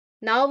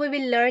Now we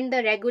will learn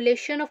the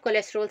regulation of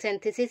cholesterol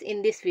synthesis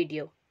in this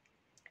video.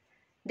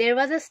 There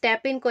was a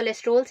step in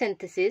cholesterol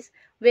synthesis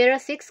where a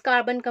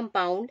 6-carbon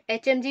compound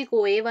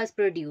HMG-CoA was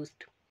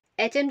produced.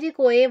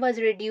 HMG-CoA was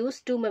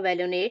reduced to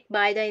mevalonate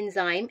by the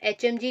enzyme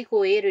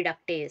HMG-CoA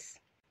reductase.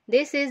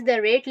 This is the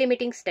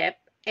rate-limiting step,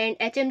 and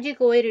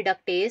HMG-CoA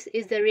reductase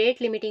is the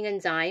rate-limiting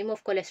enzyme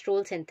of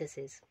cholesterol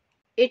synthesis.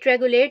 It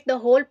regulates the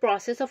whole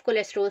process of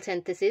cholesterol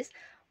synthesis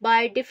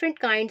by different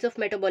kinds of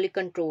metabolic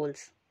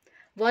controls.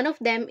 One of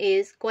them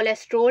is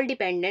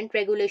cholesterol-dependent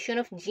regulation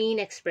of gene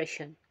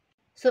expression.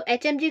 So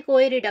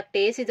HMG-CoA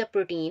reductase is a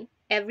protein.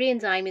 Every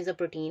enzyme is a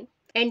protein.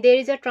 And there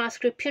is a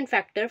transcription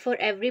factor for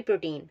every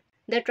protein.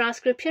 The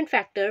transcription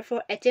factor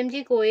for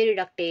HMG-CoA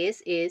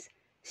reductase is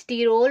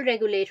sterol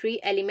regulatory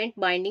element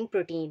binding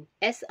protein,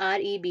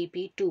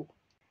 SREBP2.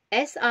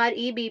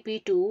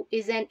 SREBP2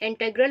 is an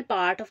integral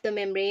part of the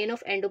membrane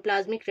of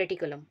endoplasmic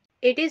reticulum.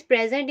 It is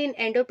present in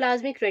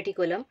endoplasmic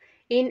reticulum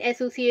in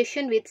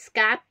association with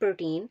SCAP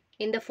protein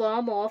in the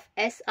form of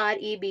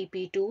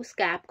SREBP2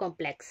 SCAP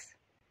complex.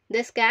 The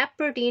SCAP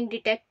protein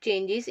detects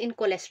changes in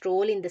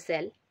cholesterol in the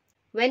cell.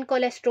 When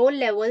cholesterol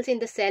levels in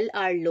the cell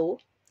are low,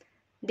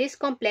 this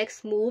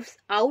complex moves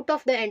out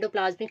of the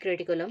endoplasmic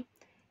reticulum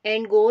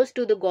and goes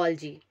to the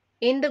Golgi.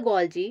 In the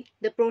Golgi,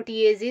 the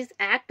proteases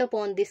act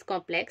upon this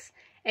complex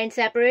and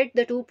separate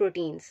the two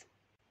proteins.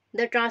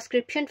 The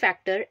transcription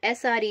factor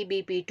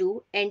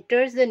SREBP2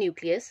 enters the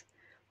nucleus,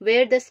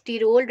 where the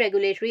sterol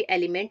regulatory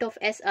element of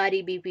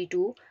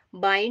SREBP2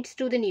 binds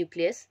to the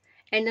nucleus,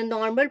 and the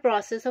normal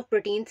process of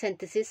protein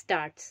synthesis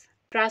starts.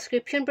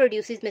 Transcription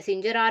produces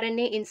messenger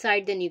RNA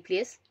inside the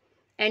nucleus,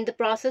 and the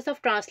process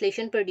of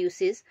translation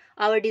produces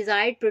our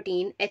desired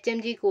protein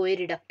HMG-CoA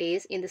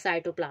reductase in the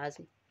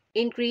cytoplasm.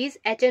 Increased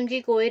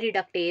HMG-CoA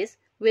reductase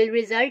will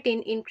result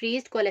in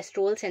increased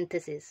cholesterol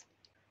synthesis.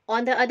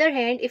 On the other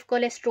hand, if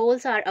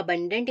cholesterols are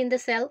abundant in the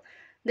cell,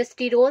 the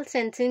sterol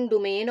sensing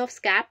domain of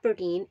SCAP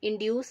protein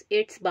induces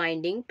its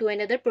binding to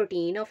another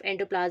protein of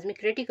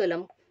endoplasmic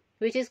reticulum,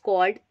 which is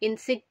called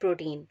INSIG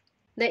protein.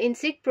 The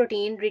INSIG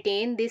protein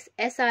retains this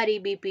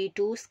SREBP2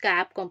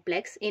 SCAP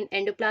complex in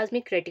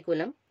endoplasmic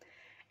reticulum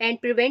and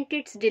prevent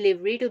its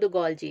delivery to the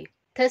Golgi,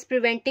 thus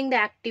preventing the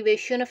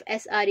activation of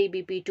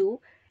SREBP2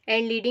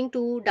 and leading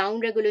to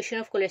downregulation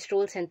of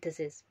cholesterol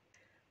synthesis.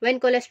 When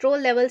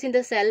cholesterol levels in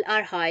the cell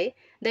are high,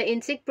 the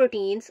INSIG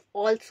proteins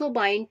also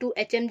bind to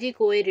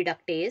HMG-CoA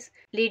reductase,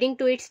 leading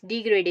to its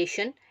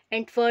degradation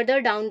and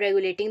further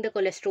downregulating the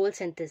cholesterol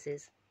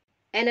synthesis.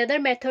 Another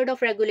method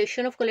of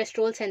regulation of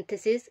cholesterol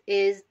synthesis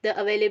is the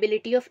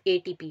availability of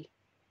ATP.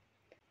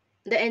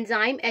 The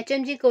enzyme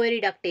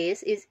HMG-CoA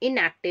reductase is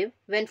inactive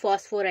when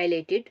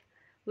phosphorylated,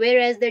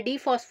 whereas the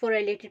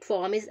dephosphorylated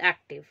form is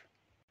active.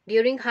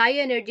 During high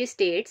energy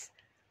states,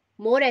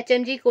 more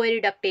HMG-CoA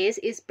reductase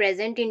is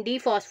present in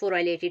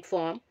dephosphorylated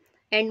form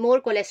and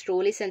more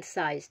cholesterol is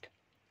synthesized.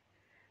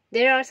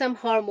 There are some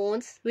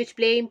hormones which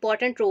play an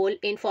important role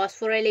in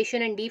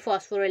phosphorylation and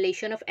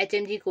dephosphorylation of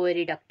HMG-CoA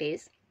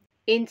reductase.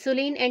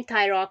 Insulin and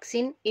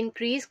thyroxine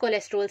increase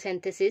cholesterol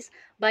synthesis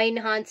by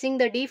enhancing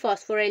the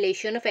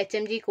dephosphorylation of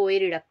HMG-CoA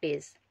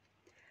reductase,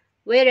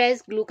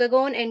 whereas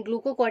glucagon and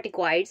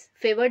glucocorticoids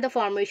favor the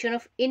formation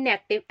of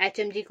inactive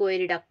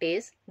HMG-CoA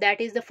reductase,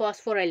 that is the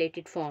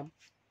phosphorylated form.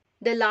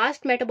 The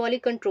last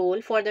metabolic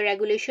control for the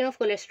regulation of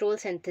cholesterol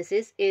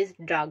synthesis is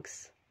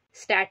drugs.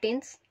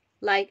 Statins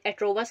like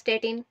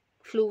atorvastatin,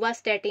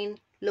 fluvastatin,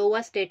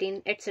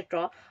 lovastatin,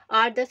 etc.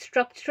 are the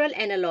structural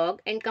analog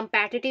and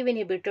competitive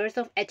inhibitors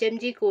of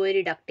HMG-CoA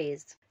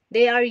reductase.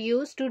 They are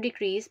used to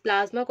decrease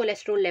plasma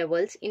cholesterol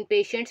levels in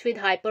patients with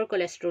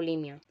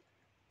hypercholesterolemia.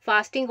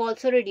 Fasting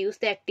also reduces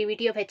the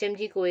activity of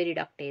HMG-CoA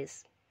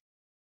reductase.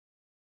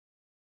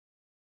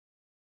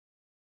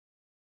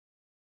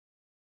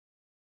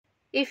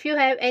 If you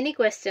have any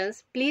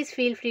questions, please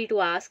feel free to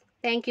ask.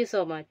 Thank you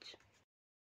so much.